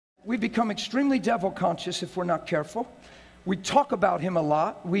We become extremely devil conscious if we're not careful. We talk about him a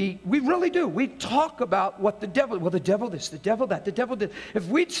lot. We really do. We talk about what the devil, well, the devil this, the devil that, the devil did. If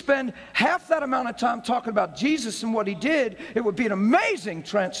we'd spend half that amount of time talking about Jesus and what he did, it would be an amazing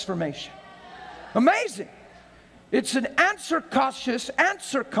transformation. Amazing. It's an answer conscious,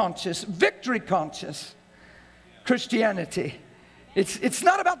 victory conscious Christianity. It's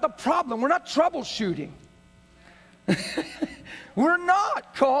not about the problem. We're not troubleshooting. We're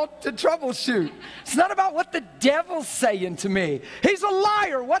not called to troubleshoot. It's not about what the devil's saying to me. He's a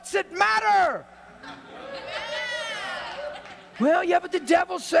liar. What's it matter? Well, yeah, but the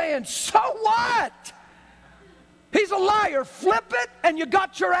devil's saying, so what? He's a liar. Flip it and you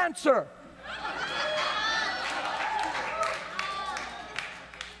got your answer.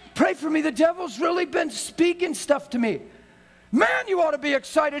 Pray for me. The devil's really been speaking stuff to me. Man, you ought to be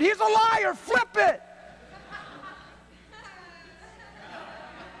excited. He's a liar. Flip it.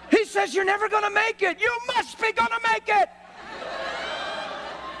 He says you're never going to make it. You must be going to make it.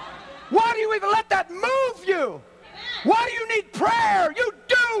 Why do you even let that move you? Why do you need prayer? You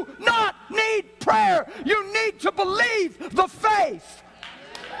do not need prayer. You need to believe the faith.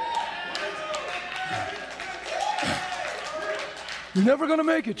 You're never going to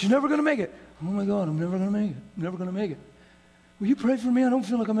make it. You're never going to make it. Oh my God, I'm never going to make it. I'm never going to make it. Will you pray for me? I don't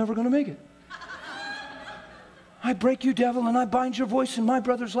feel like I'm ever going to make it. I break you, devil, and I bind your voice in my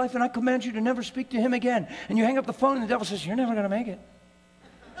brother's life, and I command you to never speak to him again. And you hang up the phone, and the devil says, you're never going to make it.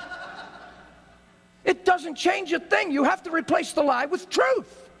 It doesn't change a thing. You have to replace the lie with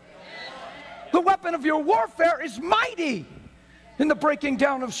truth. The weapon of your warfare is mighty in the breaking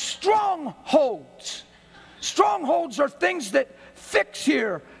down of strongholds. Strongholds are things that fix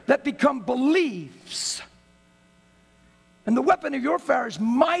here, that become beliefs. And the weapon of your warfare is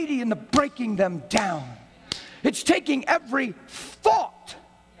mighty in the breaking them down. It's taking every thought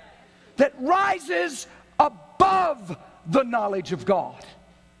that rises above the knowledge of God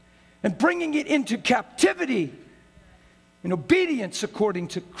and bringing it into captivity in obedience according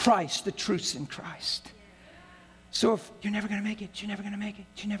to Christ, the truths in Christ. So if you're never going to make it, you're never going to make it,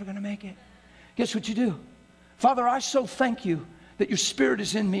 you're never going to make it, guess what you do? Father, I so thank you that your Spirit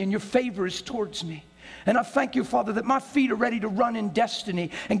is in me and your favor is towards me. And I thank you, Father, that my feet are ready to run in destiny.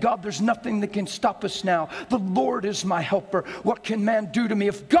 And God, there's nothing that can stop us now. The Lord is my helper. What can man do to me?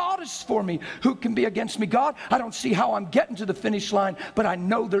 If God is for me, who can be against me? God, I don't see how I'm getting to the finish line, but I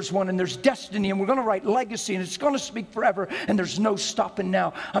know there's one and there's destiny and we're going to write legacy and it's going to speak forever and there's no stopping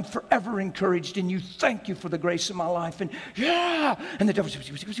now. I'm forever encouraged in you. Thank you for the grace of my life. And yeah, and the devil says,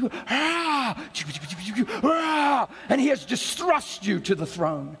 and he has just thrust you to the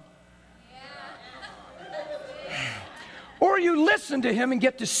throne. Or you listen to him and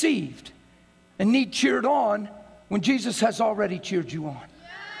get deceived and need cheered on when Jesus has already cheered you on.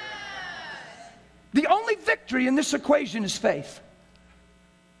 The only victory in this equation is faith.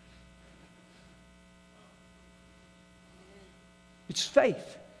 It's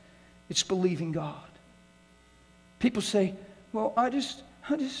faith. It's believing God. People say, well, I just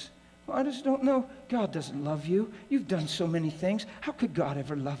don't know. God doesn't love you. You've done so many things. How could God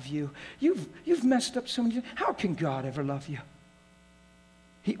ever love you? You've messed up so many things. How can God ever love you?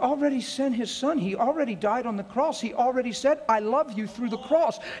 He already sent his son. He already died on the cross. He already said, I love you through the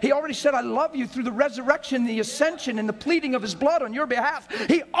cross. He already said, I love you through the resurrection, the ascension, and the pleading of his blood on your behalf.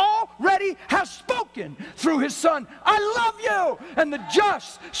 He already has spoken through his son, I love you, and the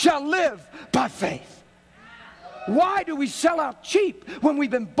just shall live by faith. Why do we sell out cheap when we've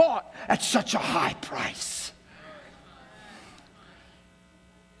been bought at such a high price?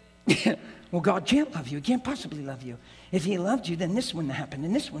 Well, God can't love you. He can't possibly love you. If he loved you, then this wouldn't have happened,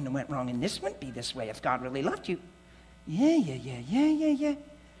 and this wouldn't have went wrong, and this wouldn't be this way if God really loved you. Yeah.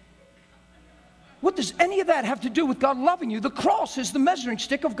 What does any of that have to do with God loving you? The cross is the measuring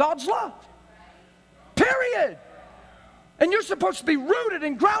stick of God's love. Period. And you're supposed to be rooted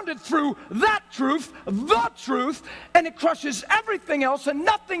and grounded through that truth, the truth, and it crushes everything else, and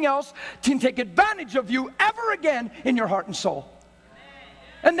nothing else can take advantage of you ever again in your heart and soul.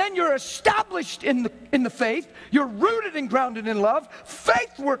 And then you're established in the faith. You're rooted and grounded in love.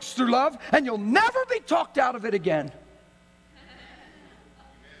 Faith works through love, and you'll never be talked out of it again.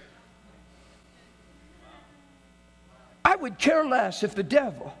 I would care less if the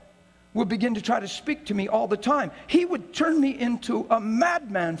devil would begin to try to speak to me all the time. He would turn me into a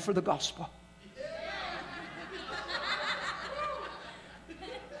madman for the gospel.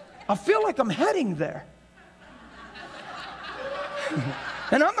 I feel like I'm heading there.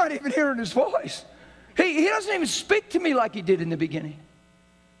 And I'm not even hearing his voice. He doesn't even speak to me like he did in the beginning.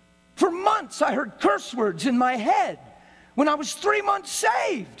 For months I heard curse words in my head when I was 3 months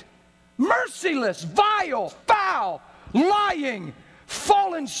saved. merciless, vile, foul, lying,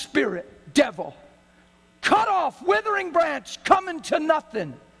 fallen spirit, devil. Cut off, withering branch, coming to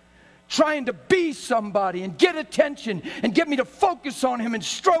nothing. Trying to be somebody and get attention and get me to focus on him and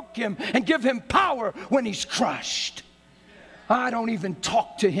stroke him and give him power when he's crushed. I don't even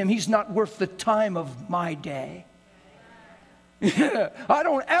talk to him. He's not worth the time of my day. I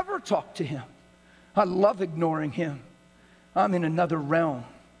don't ever talk to him. I love ignoring him. I'm in another realm.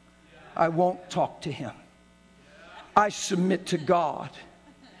 I won't talk to him. I submit to God.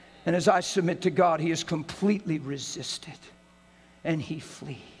 And as I submit to God, he is completely resisted. And he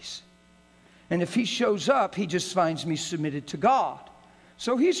flees. And if he shows up, he just finds me submitted to God.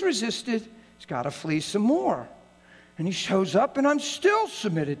 So he's resisted. He's got to flee some more. And he shows up and I'm still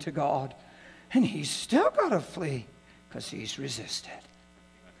submitted to God. And he's still got to flee because he's resisted.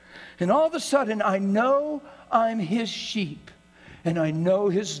 And all of a sudden I know I'm his sheep. And I know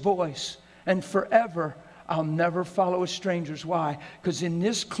his voice. And forever I'll never follow a stranger's. Why? Because in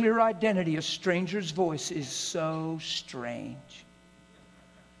this clear identity, a stranger's voice is so strange.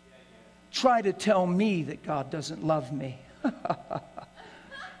 Try to tell me that God doesn't love me.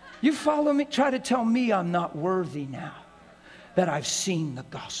 You follow me? Try to tell me I'm not worthy now that I've seen the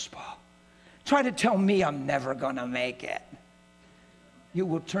gospel. Try to tell me I'm never going to make it. You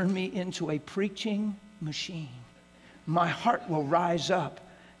will turn me into a preaching machine. My heart will rise up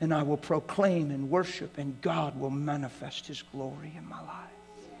and I will proclaim and worship and God will manifest his glory in my life.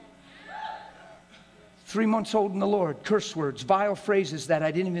 3 months old in the Lord, curse words, vile phrases that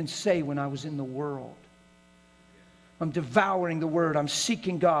I didn't even say when I was in the world. I'm devouring the word. I'm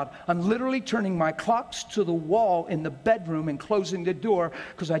seeking God. I'm literally turning my clocks to the wall in the bedroom and closing the door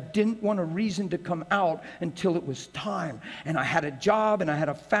because I didn't want a reason to come out until it was time. And I had a job and I had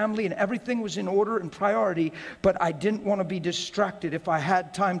a family and everything was in order and priority, but I didn't want to be distracted. If I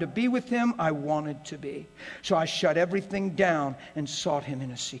had time to be with him, I wanted to be. So I shut everything down and sought him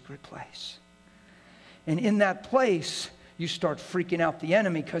in a secret place. And in that place, you start freaking out the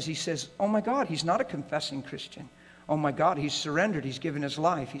enemy because he says, oh my God, he's not a confessing Christian. Oh my God, he's surrendered. He's given his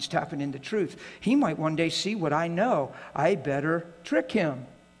life. He's tapping into truth. He might one day see what I know. I better trick him.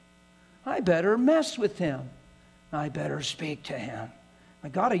 I better mess with him. I better speak to him. My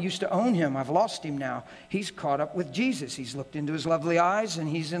God, I used to own him. I've lost him now. He's caught up with Jesus. He's looked into his lovely eyes and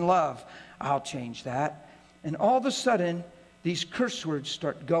he's in love. I'll change that. And all of a sudden, these curse words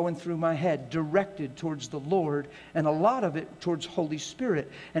start going through my head, directed towards the Lord, and a lot of it towards Holy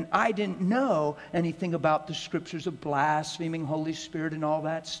Spirit. And I didn't know anything about the scriptures of blaspheming Holy Spirit and all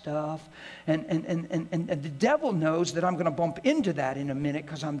that stuff. And the devil knows that I'm going to bump into that in a minute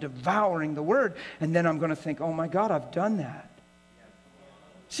because I'm devouring the word. And then I'm going to think, oh my God, I've done that.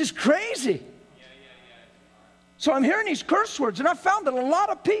 This is crazy. So I'm hearing these curse words, and I found that a lot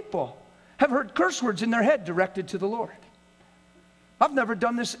of people have heard curse words in their head directed to the Lord. I've never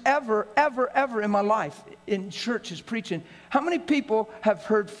done this ever in my life in churches preaching. How many people have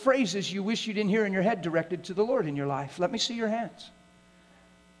heard phrases you wish you didn't hear in your head directed to the Lord in your life? Let me see your hands.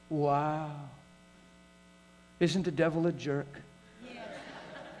 Wow. Isn't the devil a jerk? Yes.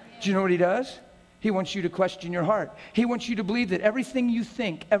 Do you know what he does? He wants you to question your heart. He wants you to believe that everything you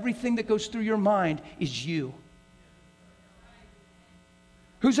think, everything that goes through your mind is you.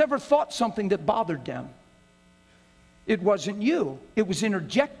 Who's ever thought something that bothered them? It wasn't you. It was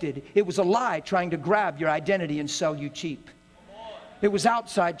interjected. It was a lie trying to grab your identity and sell you cheap. It was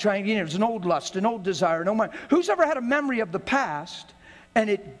outside trying, it was an old lust, an old desire, an old mind. Who's ever had a memory of the past and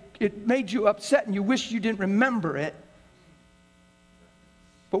it made you upset and you wish you didn't remember it?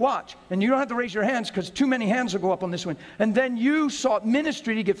 But watch, and you don't have to raise your hands because too many hands will go up on this one. And then you sought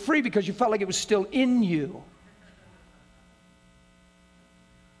ministry to get free because you felt like it was still in you.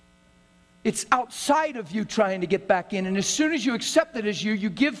 It's outside of you trying to get back in. And as soon as you accept it as you, you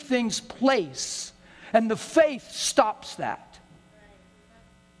give things place. And the faith stops that.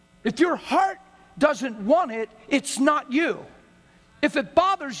 If your heart doesn't want it, it's not you. If it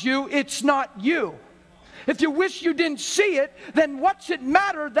bothers you, it's not you. If you wish you didn't see it, then what's it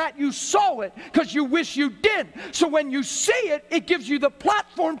matter that you saw it? Because you wish you did. So when you see it, it gives you the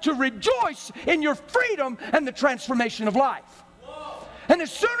platform to rejoice in your freedom and the transformation of life. And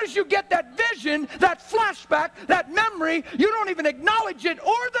as soon as you get that vision, that flashback, that memory, you don't even acknowledge it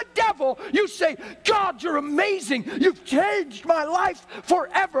or the devil. You say, God, you're amazing. You've changed my life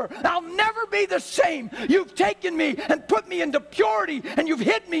forever. I'll never be the same. You've taken me and put me into purity, and you've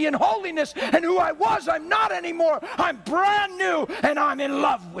hid me in holiness. And who I was, I'm not anymore. I'm brand new, and I'm in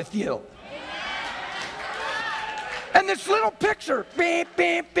love with you. And this little picture, beep,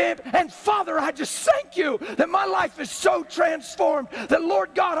 beep, beep. And Father, I just thank you that my life is so transformed that,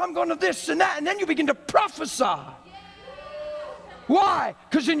 Lord God, I'm going to this and that. And then you begin to prophesy. Why?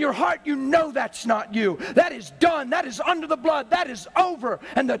 Because in your heart you know that's not you. That is done. That is under the blood. That is over.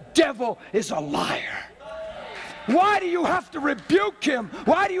 And the devil is a liar. Why do you have to rebuke him?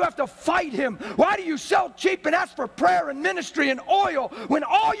 Why do you have to fight him? Why do you sell cheap and ask for prayer and ministry and oil when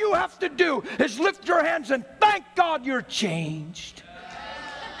all you have to do is lift your hands and thank God you're changed?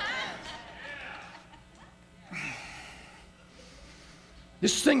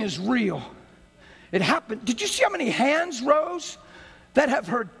 This thing is real. It happened. Did you see how many hands rose that have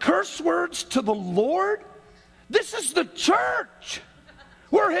heard curse words to the Lord? This is the church.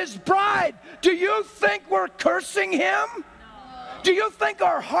 We're his bride. Do you think we're cursing him? No. Do you think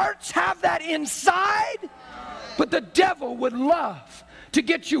our hearts have that inside? No. But the devil would love to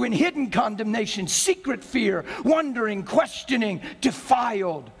get you in hidden condemnation, secret fear, wondering, questioning,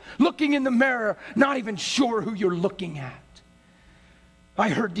 defiled, looking in the mirror, not even sure who you're looking at. I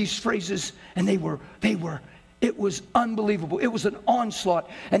heard these phrases and it was unbelievable. It was an onslaught.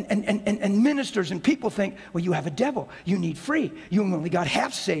 And ministers and people think, well, you have a devil. You need free. You only got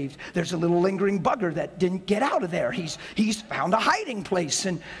half saved. There's a little lingering bugger that didn't get out of there. He's found a hiding place.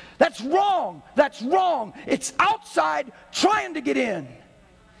 And that's wrong. That's wrong. It's outside trying to get in.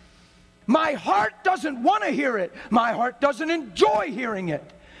 My heart doesn't want to hear it. My heart doesn't enjoy hearing it.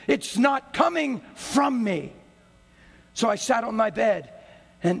 It's not coming from me. So I sat on my bed.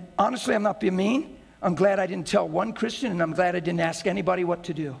 And honestly, I'm not being mean. I'm glad I didn't tell one Christian, and I'm glad I didn't ask anybody what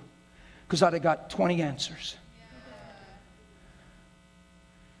to do, because I'd have got 20 answers.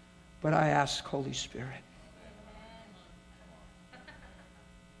 But I asked Holy Spirit.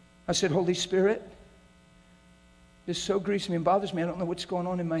 I said, Holy Spirit, this so grieves me and bothers me. I don't know what's going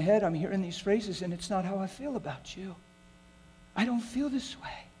on in my head. I'm hearing these phrases, and it's not how I feel about you. I don't feel this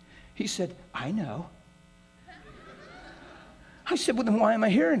way. He said, I know. I said, well, then why am I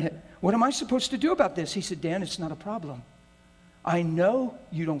hearing it? What am I supposed to do about this? He said, Dan, it's not a problem. I know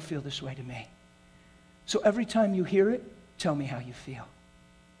you don't feel this way to me. So every time you hear it, tell me how you feel.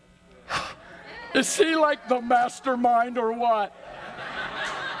 Is he like the mastermind or what?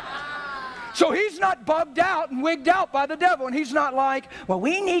 So he's not bugged out and wigged out by the devil. And he's not like, well,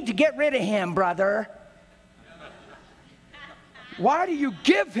 we need to get rid of him, brother. Why do you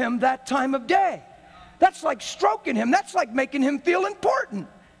give him that time of day? That's like stroking him. That's like making him feel important.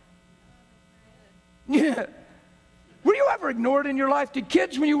 Yeah. Were you ever ignored in your life? Did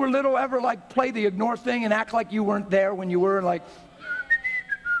kids when you were little ever like play the ignore thing and act like you weren't there when you were like,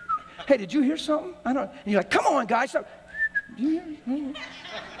 hey, did you hear something? I don't. And you're like, come on, guys. Did you hear?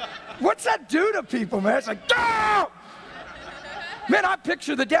 What's that do to people, man? It's like, ah! Man, I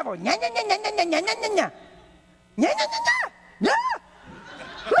picture the devil. Nya, nya, nya, nya, nya, nya, nya, nya, nya. Nya, nya, nya, nya.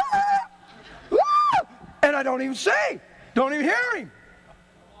 And I don't even say, don't even hear him.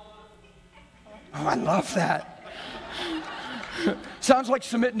 Oh, I love that. Sounds like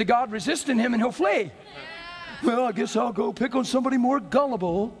submitting to God, resisting him, and he'll flee. Well, I guess I'll go pick on somebody more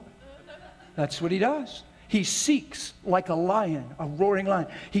gullible. That's what he does. He seeks like a lion, a roaring lion.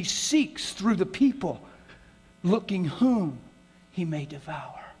 He seeks through the people, looking whom he may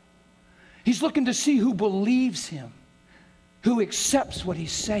devour. He's looking to see who believes him, who accepts what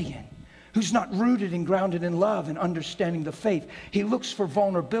he's saying, who's not rooted and grounded in love and understanding the faith. He looks for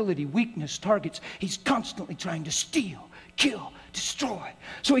vulnerability, weakness, targets. He's constantly trying to steal, kill, destroy.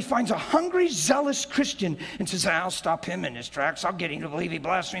 So he finds a hungry, zealous Christian and says, I'll stop him in his tracks. I'll get him to believe he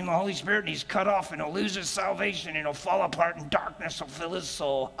blasphemed the Holy Spirit, and he's cut off, and he'll lose his salvation, and he'll fall apart, and darkness will fill his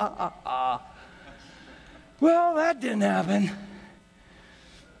soul. Well, that didn't happen.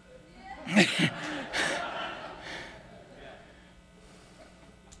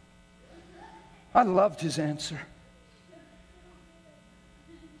 I loved his answer.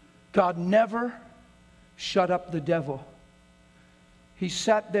 God never shut up the devil. He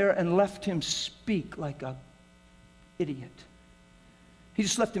sat there and left him speak like an idiot. He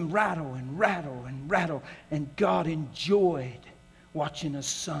just left him rattle and rattle and rattle. And God enjoyed watching a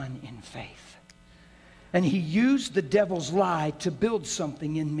son in faith. And he used the devil's lie to build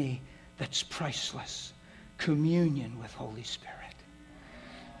something in me that's priceless. Communion with Holy Spirit.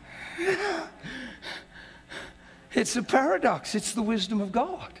 It's a paradox. It's the wisdom of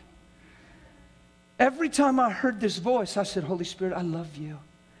God. Every time I heard this voice, I said, Holy Spirit, I love you.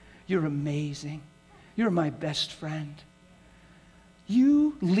 You're amazing. You're my best friend.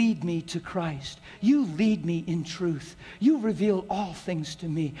 You lead me to Christ. You lead me in truth. You reveal all things to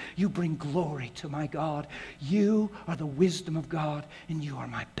me. You bring glory to my God. You are the wisdom of God, and you are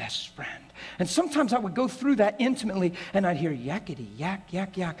my best friend. And sometimes I would go through that intimately, and I'd hear yakety, yak,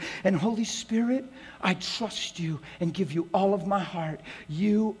 yak, yak. And Holy Spirit, I trust you and give you all of my heart.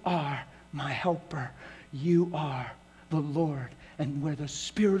 You are my helper. You are the Lord. And where the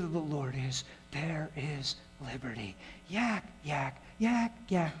Spirit of the Lord is, there is liberty. Yak, yak, yak,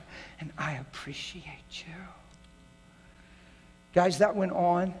 yak. And I appreciate you. Guys, that went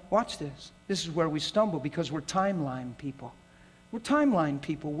on. Watch this. This is where we stumble because we're timeline people. We're timeline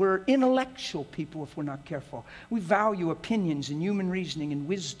people. We're intellectual people if we're not careful. We value opinions and human reasoning and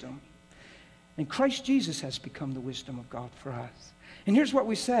wisdom. And Christ Jesus has become the wisdom of God for us. And here's what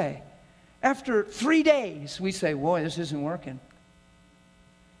we say. After 3 days, we say, boy, this isn't working.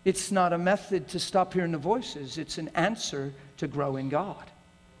 It's not a method to stop hearing the voices. It's an answer to grow in God.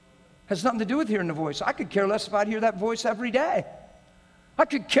 It has nothing to do with hearing the voice. I could care less if I'd hear that voice every day. I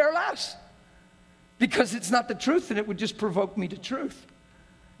could care less. Because it's not the truth, and it would just provoke me to truth.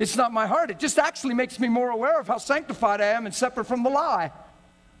 It's not my heart. It just actually makes me more aware of how sanctified I am and separate from the lie.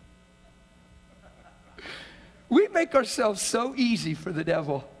 We make ourselves so easy for the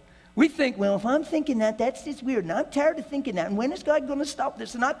devil. We think, well, if I'm thinking that, that's just weird, and I'm tired of thinking that, and when is God going to stop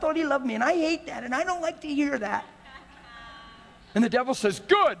this? And I thought he loved me, and I hate that, and I don't like to hear that. And the devil says,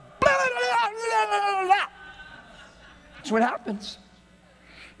 good. That's what happens.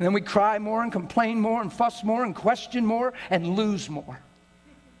 And then we cry more and complain more and fuss more and question more and lose more.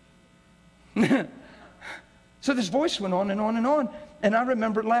 So this voice went on and on and on, and I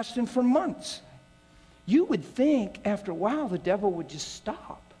remember it lasting for months. You would think after a while the devil would just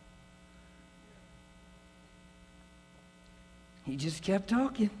stop. He just kept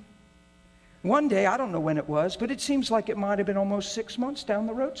talking. One day, I don't know when it was, but it seems like it might have been almost 6 months down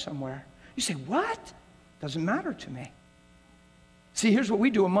the road somewhere. You say, what? Doesn't matter to me. See, here's what we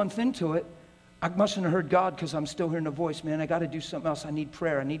do a month into it. I mustn't have heard God because I'm still hearing a voice. Man, I got to do something else. I need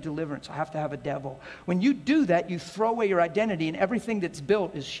prayer. I need deliverance. I have to have a devil. When you do that, you throw away your identity, and everything that's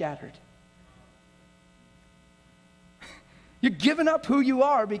built is shattered. You're giving up who you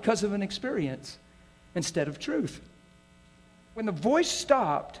are because of an experience instead of truth. When the voice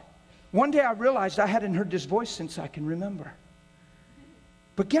stopped, one day I realized I hadn't heard this voice since I can remember.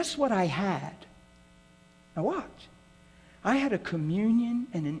 But guess what I had? Now watch. I had a communion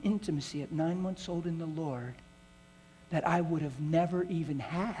and an intimacy at 9 months old in the Lord that I would have never even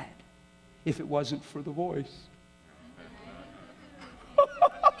had if it wasn't for the voice.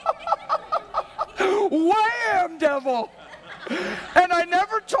 Wham, devil! And I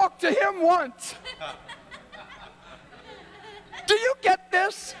never talked to him once. Do you get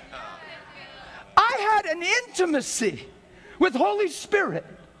this? I had an intimacy with Holy Spirit.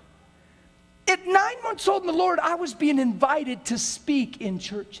 At 9 months old in the Lord, I was being invited to speak in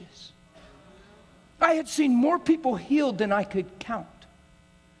churches. I had seen more people healed than I could count.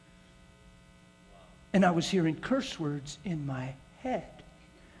 And I was hearing curse words in my head.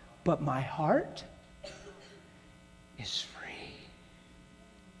 But my heart is free.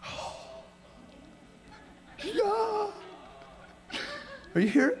 Oh. Yeah. Are you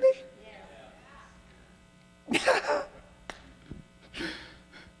hearing me? Yeah.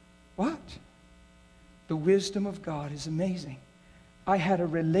 What? The wisdom of God is amazing. I had a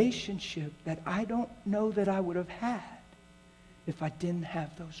relationship that I don't know that I would have had if I didn't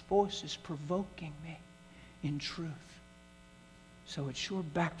have those voices provoking me in truth. So it sure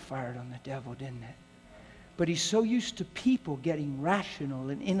backfired on the devil, didn't it? But he's so used to people getting rational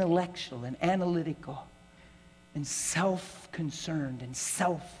and intellectual and analytical and self-concerned and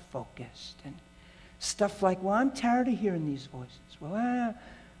self-focused and stuff like, well, I'm tired of hearing these voices. Well,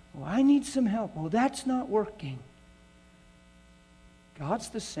 I need some help. Well, that's not working. God's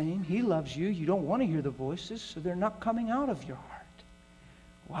the same. He loves you. You don't want to hear the voices, so they're not coming out of your heart.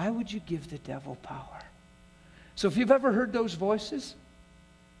 Why would you give the devil power? So if you've ever heard those voices,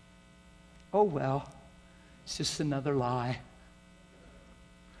 oh well, it's just another lie.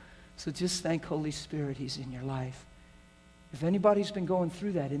 So just thank Holy Spirit He's in your life. If anybody's been going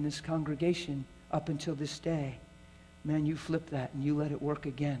through that in this congregation up until this day, man, you flip that and you let it work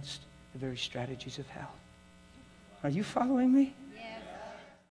against the very strategies of hell. Are you following me? Yeah.